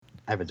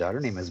I have a daughter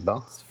named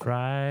Isabel. It's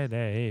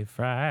Friday.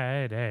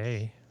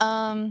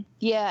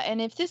 Yeah, and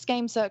if this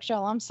game sucks,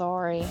 y'all, I'm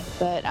sorry,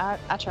 but I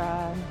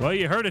tried. Well,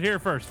 you heard it here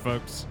first,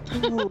 folks.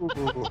 Ooh.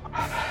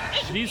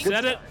 She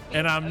said it,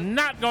 and I'm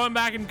not going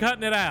back and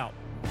cutting it out.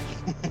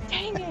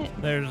 Dang it.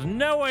 There's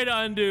no way to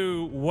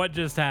undo what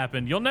just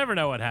happened. You'll never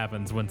know what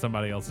happens when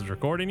somebody else is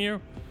recording you.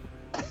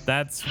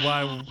 That's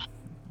why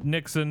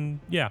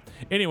Nixon, yeah.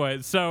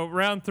 Anyway, so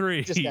round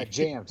 3. Just got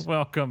jammed.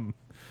 Welcome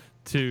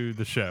to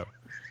the show.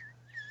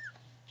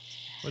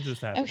 What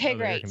just happened? Okay, Oh,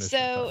 the air great. conditioner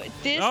So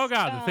stopped. this. Oh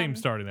God, the theme's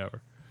starting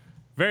over.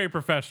 Very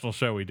professional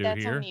show we do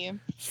That's here. on you.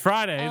 It's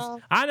Fridays.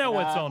 I know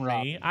what's on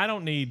Robin. me. I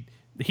don't need.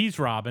 He's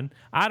Robin.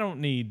 I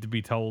don't need to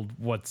be told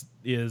what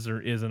is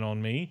or isn't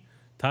on me.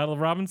 Title of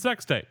Robin's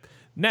sex tape.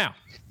 Now,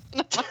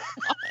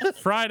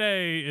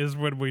 Friday is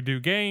when we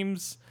do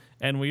games,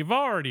 and we've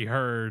already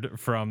heard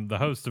from the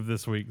host of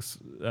this week's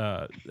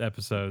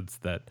episodes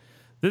that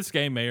this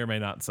game may or may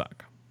not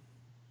suck.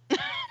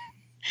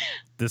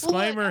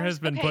 Disclaimer Look, has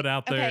been put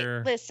out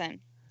there. Okay, listen.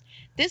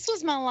 This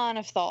was my line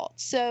of thought.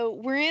 So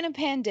we're in a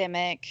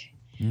pandemic.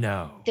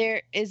 No.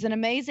 There is an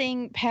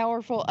amazing,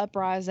 powerful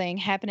uprising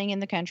happening in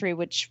the country,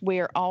 which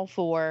we're all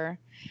for.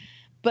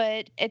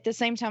 But at the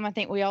same time, I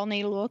think we all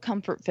need a little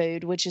comfort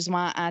food, which is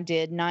why I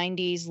did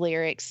 90s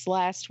lyrics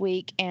last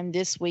week, and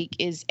this week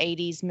is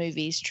 80s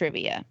movies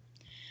trivia.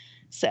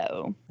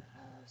 So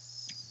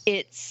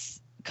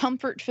it's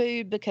comfort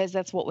food because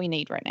that's what we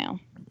need right now.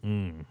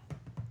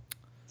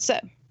 So,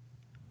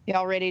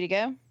 y'all ready to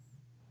go?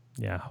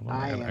 Yeah, hold on.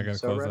 I I gotta am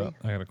so close ready. out.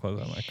 I gotta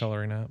close out my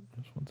coloring app.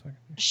 Just 1 second.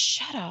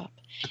 Shut up.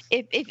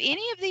 If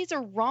any of these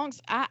are wrong,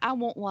 I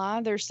won't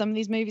lie. There's some of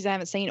these movies I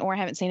haven't seen or I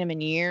haven't seen them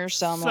in years.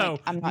 So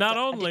I'm not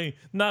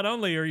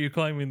only are you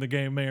claiming the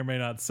game may or may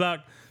not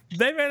suck,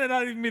 they may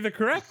not even be the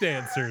correct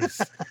answers.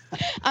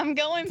 I'm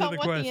going by the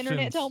what the internet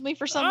questions. told me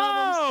for some of them.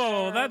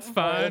 Oh, so- that's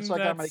fine. That's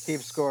like I'm going to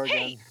keep score again.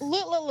 Hey,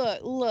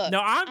 look.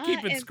 No, I'm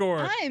keeping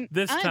score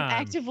this I'm time.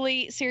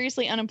 actively,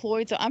 seriously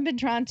unemployed, so I've been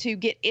trying to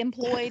get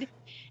employed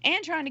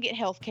and trying to get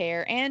health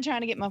care and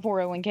trying to get my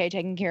 401k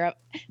taken care of.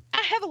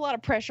 I have a lot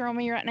of pressure on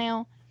me right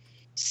now,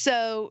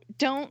 so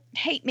don't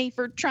hate me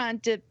for trying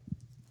to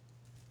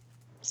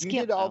skip. You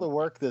did all them. the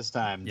work this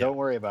time. Yeah. Don't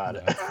worry about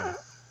it.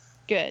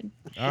 Good.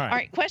 All right. All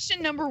right,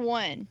 question number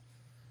 1.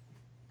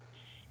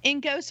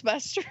 In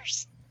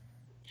Ghostbusters,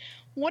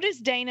 what is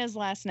Dana's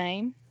last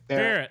name?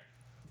 Barrett.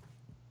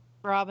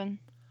 Robin.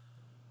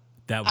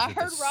 That was I at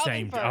heard the Robin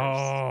same first.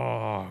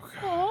 Oh, God.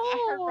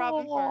 I heard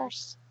Robin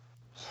first.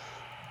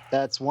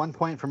 That's 1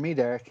 point for me,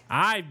 Derek.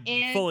 I'm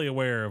And- fully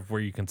aware of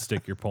where you can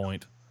stick your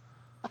point.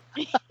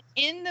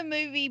 In the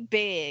movie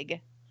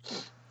Big,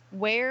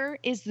 where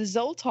is the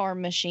Zoltar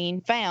machine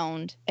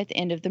found at the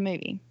end of the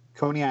movie?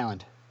 Coney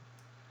Island.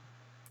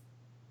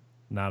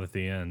 Not at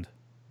the end.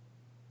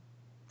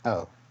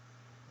 Oh.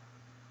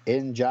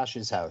 In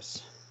Josh's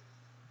house.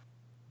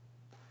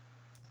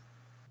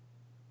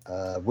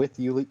 With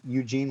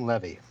Eugene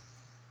Levy.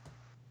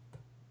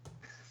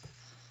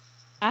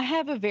 I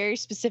have a very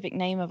specific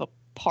name of a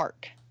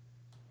park.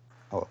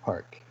 Oh, a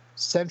park.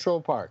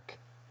 Central Park.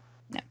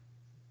 No.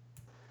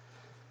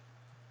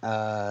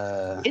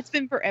 It's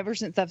been forever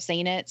since I've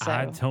seen it. So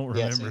I don't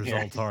Yes, remember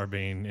yeah. Zoltar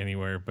being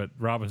anywhere, but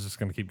Robin's just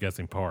going to keep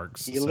guessing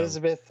parks. so-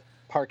 Elizabeth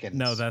Parkins.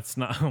 No, that's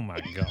not. Oh, my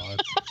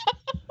God.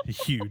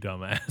 You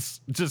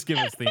dumbass. Just give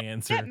us the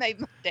answer. that made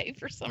my day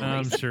for some I'm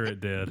reason. sure it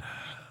did.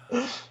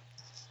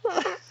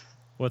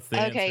 What's the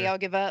answer? Okay, y'all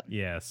give up.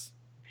 Yes.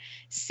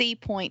 Sea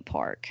Point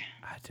Park.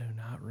 I do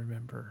not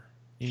remember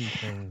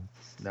anything.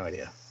 No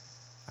idea.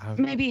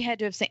 Maybe you had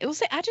to have seen.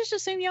 I just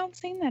assume y'all have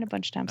seen that a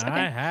bunch of times. Okay.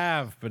 I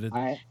have, but it,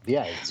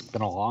 Yeah, it's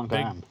been a long Big-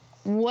 time.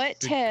 What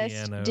Big test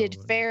piano did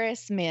and-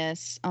 Ferris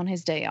miss on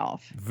his day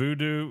off?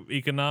 voodoo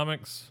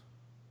economics?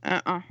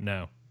 Uh-uh.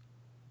 No.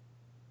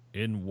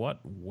 In what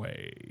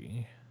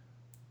way?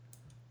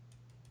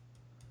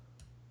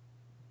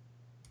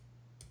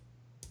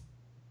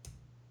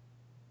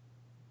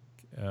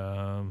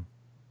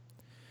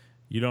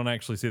 You don't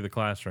actually see the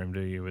classroom,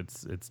 do you?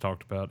 It's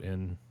talked about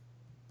in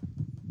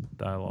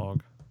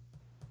dialogue.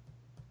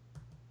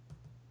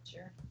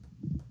 Sure.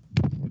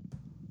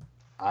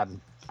 I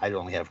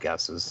only have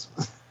guesses.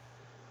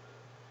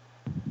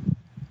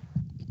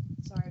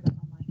 Sorry about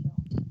my mic, y'all.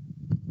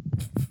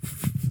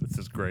 This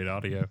is great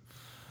audio.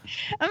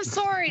 I'm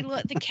sorry.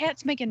 Look, the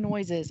cat's making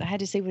noises. I had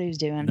to see what he was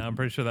doing. No, I'm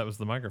pretty sure that was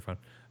the microphone.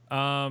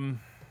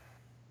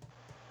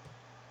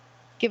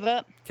 Give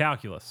up.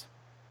 Calculus.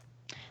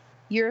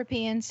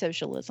 European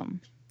socialism.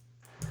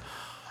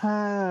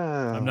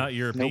 I'm not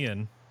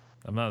European.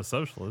 I'm not a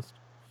socialist.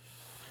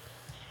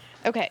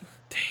 Okay.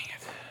 Dang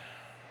it.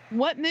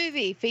 What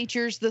movie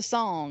features the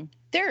song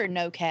 "There Are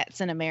No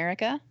Cats in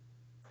America"?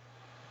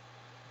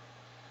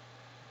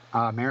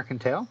 American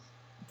Tail?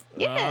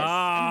 Yes,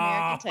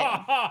 An American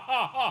Tail.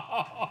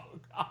 Oh,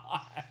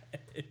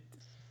 God.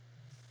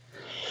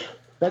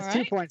 That's All 2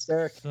 right. points,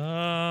 Derek.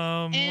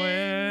 Somewhere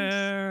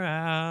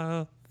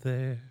out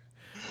there,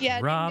 Yeah,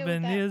 I didn't go with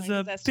Robin that is one a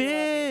 'cause that's too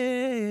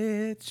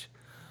obvious. bitch.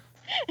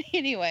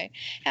 Anyway,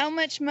 how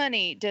much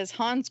money does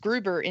Hans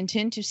Gruber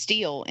intend to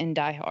steal in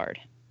Die Hard?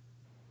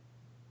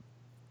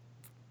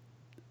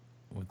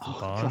 With the Oh,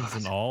 bonds God.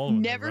 and all.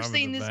 when they Never robbed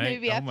seen the this bank.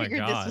 movie. Oh I my figured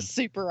God. this was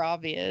super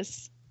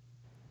obvious.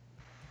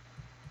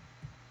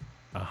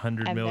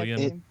 100 I have no million.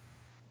 clue.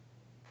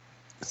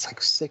 It's like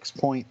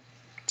 6.2,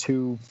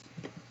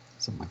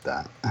 something like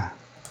that.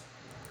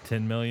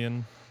 10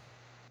 million.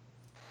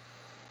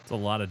 It's a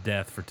lot of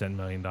death for $10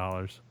 million.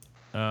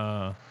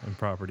 And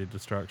property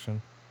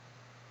destruction.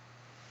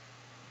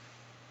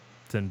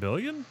 10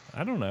 billion?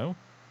 I don't know.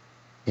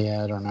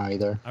 Yeah, I don't know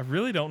either. I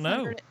really don't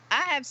know. 600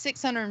 I have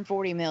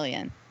 640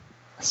 million.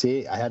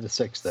 See, I had a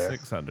 6 there.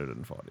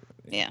 640.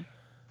 Yeah.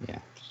 Yeah.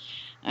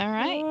 All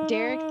right,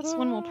 Derek, this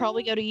one will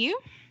probably go to you.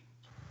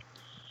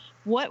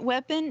 What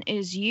weapon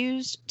is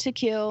used to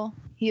kill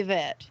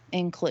Yvette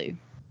in Clue?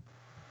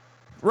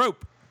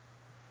 Rope.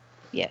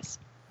 Yes.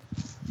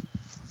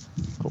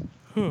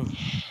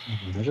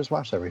 I just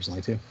watched that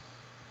recently too.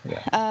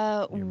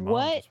 Yeah. Your mom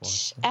What just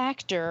watched it.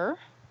 actor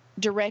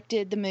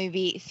directed the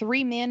movie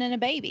Three Men and a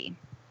Baby?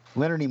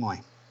 Leonard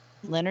Nimoy.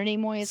 Leonard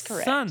Nimoy is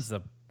correct. Sons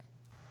of.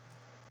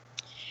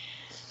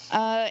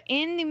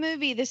 In the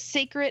movie The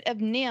Secret of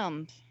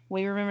Nim,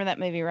 we remember that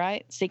movie,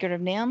 right? Secret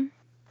of Nim?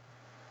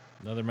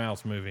 Another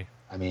mouse movie.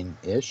 I mean,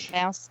 ish.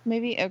 Mouse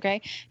movie?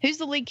 Okay. Who's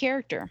the lead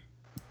character?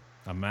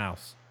 A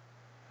mouse.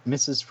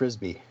 Mrs.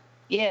 Frisbee.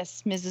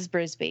 Yes, Mrs.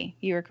 Brisby.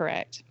 You are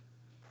correct.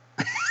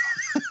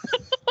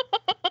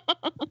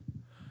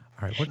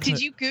 All right. What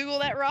Did you Google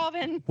that,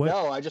 Robin? What?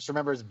 No, I just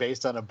remember it's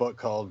based on a book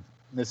called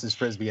Mrs.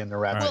 Frisbee and the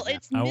Rabbit. Well, right.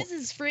 it's I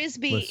Mrs.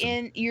 Frisbee listen.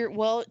 in your.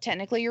 Well,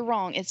 technically, you're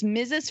wrong. It's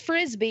Mrs.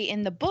 Frisbee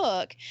in the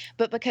book,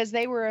 but because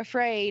they were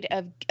afraid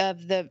of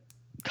the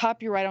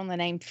copyright on the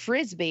name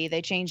Frisbee,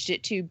 they changed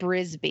it to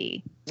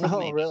Brisby. for the Oh,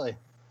 movie. really?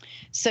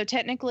 So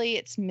technically,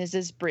 it's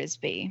Mrs.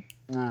 Brisby.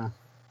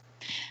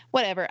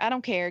 Whatever. I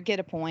don't care. Get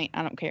a point.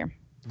 I don't care.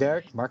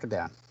 Derek, mark it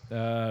down.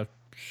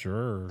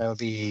 Sure. That would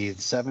be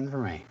 7 for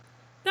me.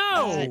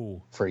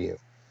 No. For you.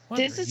 What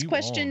This are is you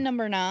question on?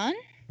 number 9.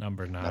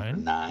 Number Number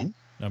 9. 9.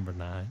 Number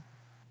 9.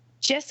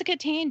 Jessica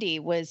Tandy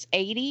was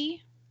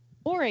 80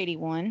 or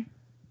 81.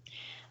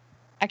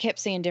 I kept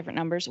seeing different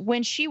numbers.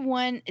 When she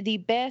won the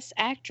Best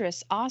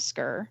Actress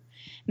Oscar,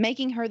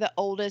 making her the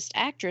oldest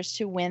actress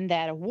to win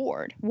that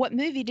award. What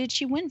movie did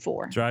she win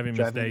for? Driving Miss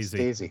Driving Miss Daisy.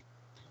 Daisy.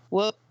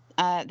 Whoop.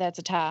 That's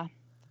a tie.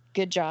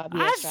 Good job. I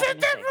Yes, said Driving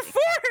Miss that Daisy.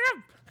 before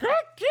him.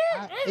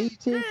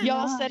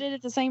 Y'all said it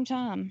at the same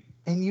time.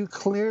 And you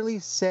clearly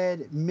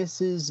said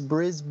Mrs.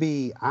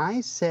 Brisby.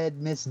 I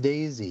said Miss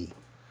Daisy.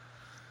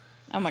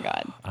 Oh my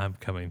God. I'm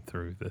coming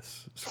through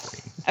this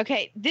screen.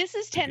 Okay, this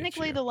is To get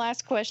technically you. the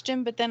last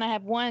question, but then I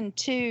have 1,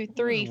 2,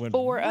 3, Went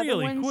 4 other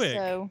really ones. quick.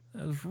 So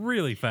That was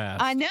really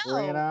fast. I know.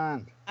 Bring it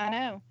on. I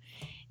know.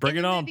 Bring In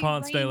it the on, movie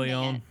Ponce de Rain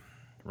Leon. Man.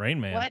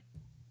 Rain Man. What?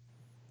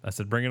 I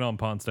said, bring it on,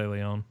 Ponce de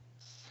Leon.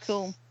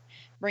 Cool.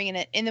 Bringing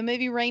it. In the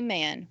movie Rain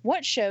Man,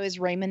 what show is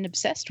Raymond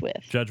obsessed with?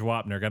 Judge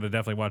Wapner. Got to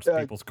definitely watch the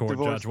People's Court.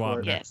 Divorce Judge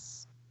Court. Wapner.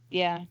 Yes.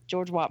 Yeah,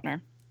 George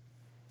Wapner.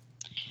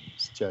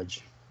 It's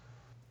Judge.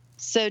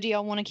 So do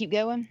y'all want to keep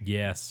going?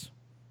 Yes.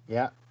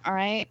 Yeah. All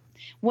right.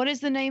 What is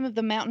the name of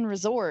the mountain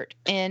resort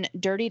in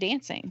Dirty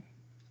Dancing?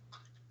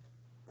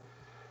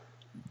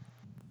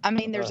 I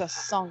mean, there's a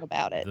song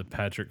about it. The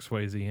Patrick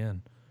Swayze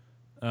Inn.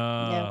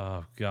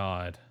 Oh,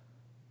 God.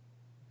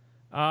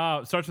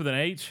 It starts with an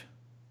H.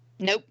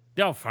 Nope.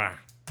 Oh, fine.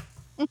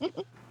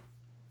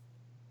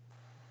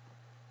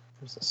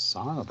 There's a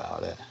song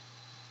about it.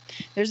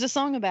 There's a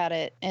song about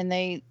it, and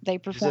they Is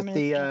perform it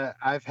the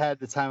I've had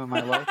the time of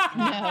my life?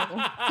 No.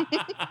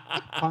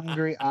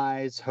 Hungry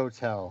Eyes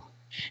Hotel.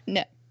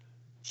 No.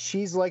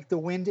 She's like the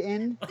wind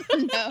in.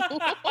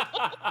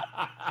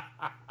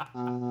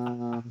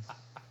 No.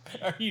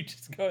 Are you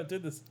just going through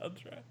the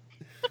soundtrack?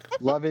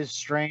 Love is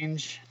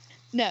Strange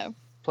No.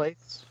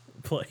 Place.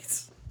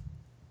 Place.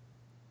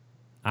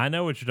 I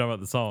know what you're talking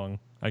about, the song.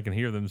 I can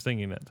hear them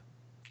singing it.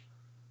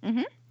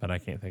 Mhm. But I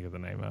can't think of the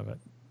name of it.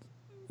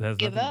 It has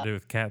Give nothing up. to do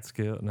with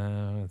Catskill.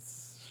 No,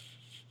 it's...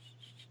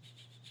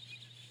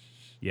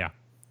 Yeah.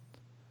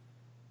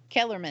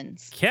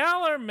 Kellerman's.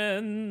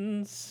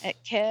 Kellerman's.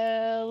 At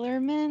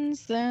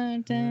Kellerman's.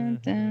 Dun, dun,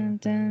 dun,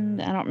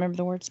 dun. I don't remember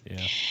the words.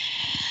 Yeah.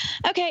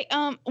 Okay.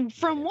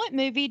 From what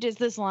movie does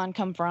this line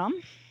come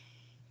from?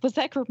 Was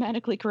that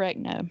grammatically correct?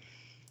 No.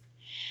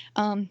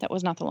 That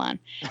was not the line.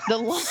 The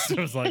line.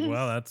 I was like,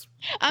 well, that's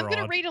I'm going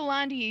to broad. read a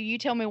line to you. You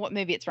tell me what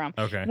movie it's from.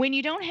 Okay. When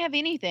you don't have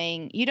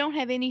anything, you don't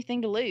have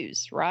anything to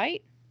lose,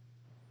 right?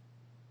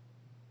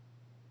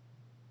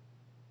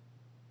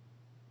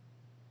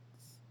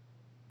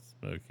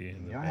 Smokey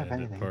and the You don't have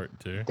Bandit anything. Part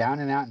 2. Down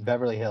and Out in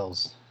Beverly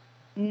Hills.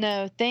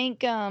 No.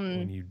 Think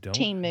When you don't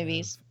teen have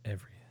movies.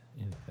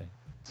 anything.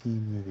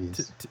 Teen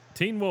movies.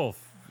 Teen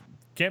Wolf.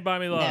 Can't Buy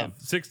Me Love. No.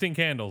 16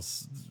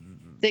 Candles.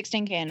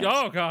 16 Candles.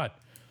 Oh, God.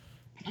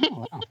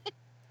 Oh,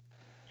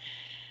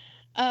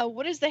 wow.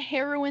 What is the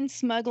heroin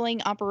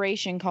smuggling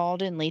operation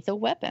called in Lethal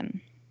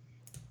Weapon?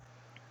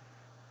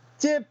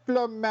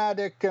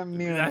 Diplomatic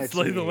immunity. That's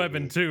Lethal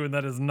Weapon 2, and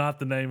that is not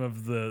the name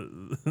of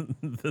the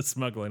the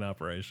smuggling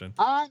operation.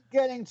 I'm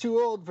getting too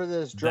old for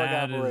this drug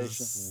That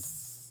operation.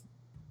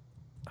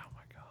 Oh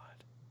my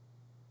god.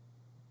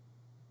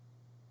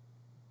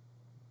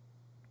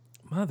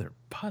 Mother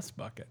puss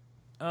bucket.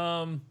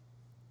 I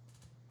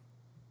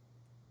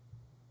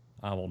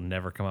will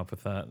never come up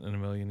with that in a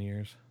million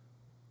years.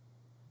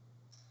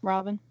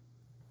 Robin?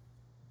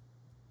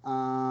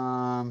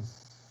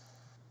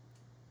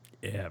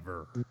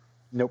 Ever.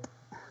 Nope.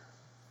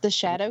 The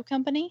Shadow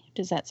Company?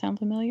 Does that sound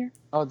familiar?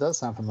 Oh, it does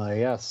sound familiar.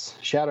 Yes,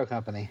 Shadow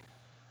Company.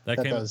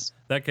 That does.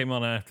 That came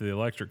on after the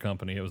Electric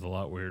Company. It was a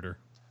lot weirder.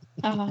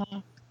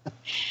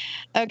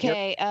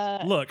 Okay.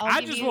 Look, I'll I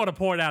give just you- want to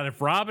point out,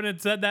 if Robin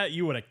had said that,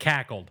 you would have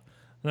cackled.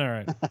 All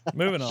right,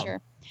 moving on.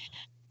 Sure.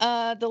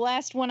 The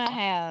last one I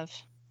have.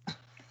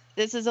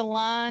 This is a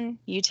line.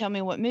 You tell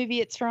me what movie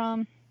it's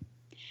from.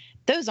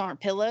 Those aren't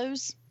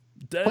pillows.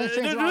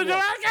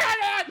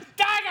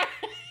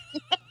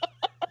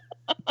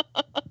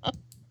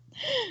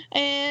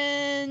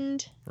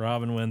 And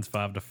Robin wins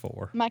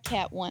 5-4. my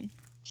cat won.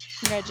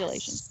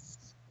 Congratulations.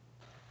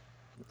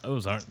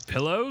 Those aren't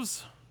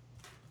pillows.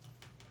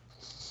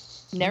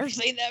 Never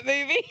seen that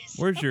movie.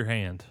 Where's your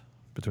hand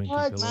between two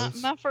What?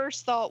 pillows? My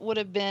first thought would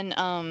have been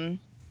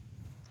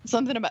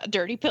something about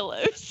dirty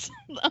pillows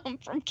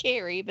from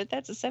Carrie, but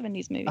that's a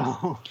 70s movie.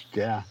 Oh,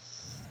 yeah.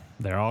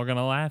 They're all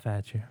gonna laugh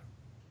at you.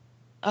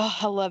 Oh,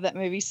 I love that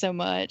movie so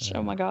much.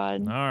 Oh my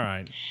god. All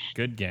right,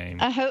 good game.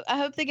 I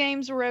hope the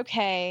games were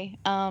okay.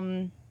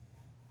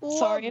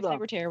 Sorry if they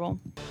were terrible.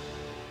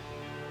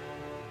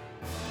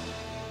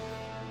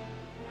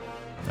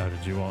 Oh,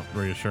 did you want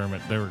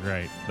reassurance? They were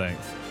great.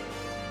 Thanks.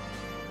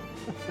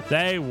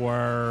 They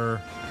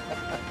were.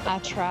 I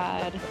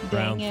tried.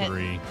 Dang Round it.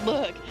 3.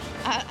 Look,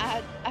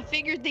 I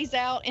figured these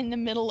out in the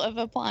middle of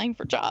applying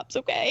for jobs,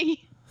 okay?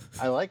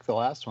 I like the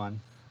last one.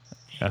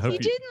 I hope You you.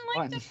 didn't like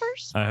One. the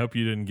first I hope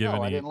you didn't give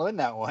No, I any. didn't win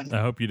that one. I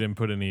hope you didn't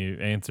put any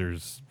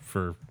answers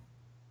for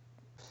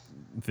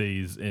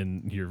these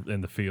in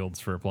the fields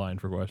for applying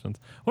for questions.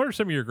 What are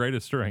some of your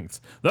greatest strengths?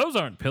 Those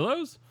aren't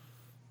pillows.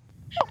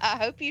 I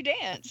hope you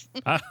dance.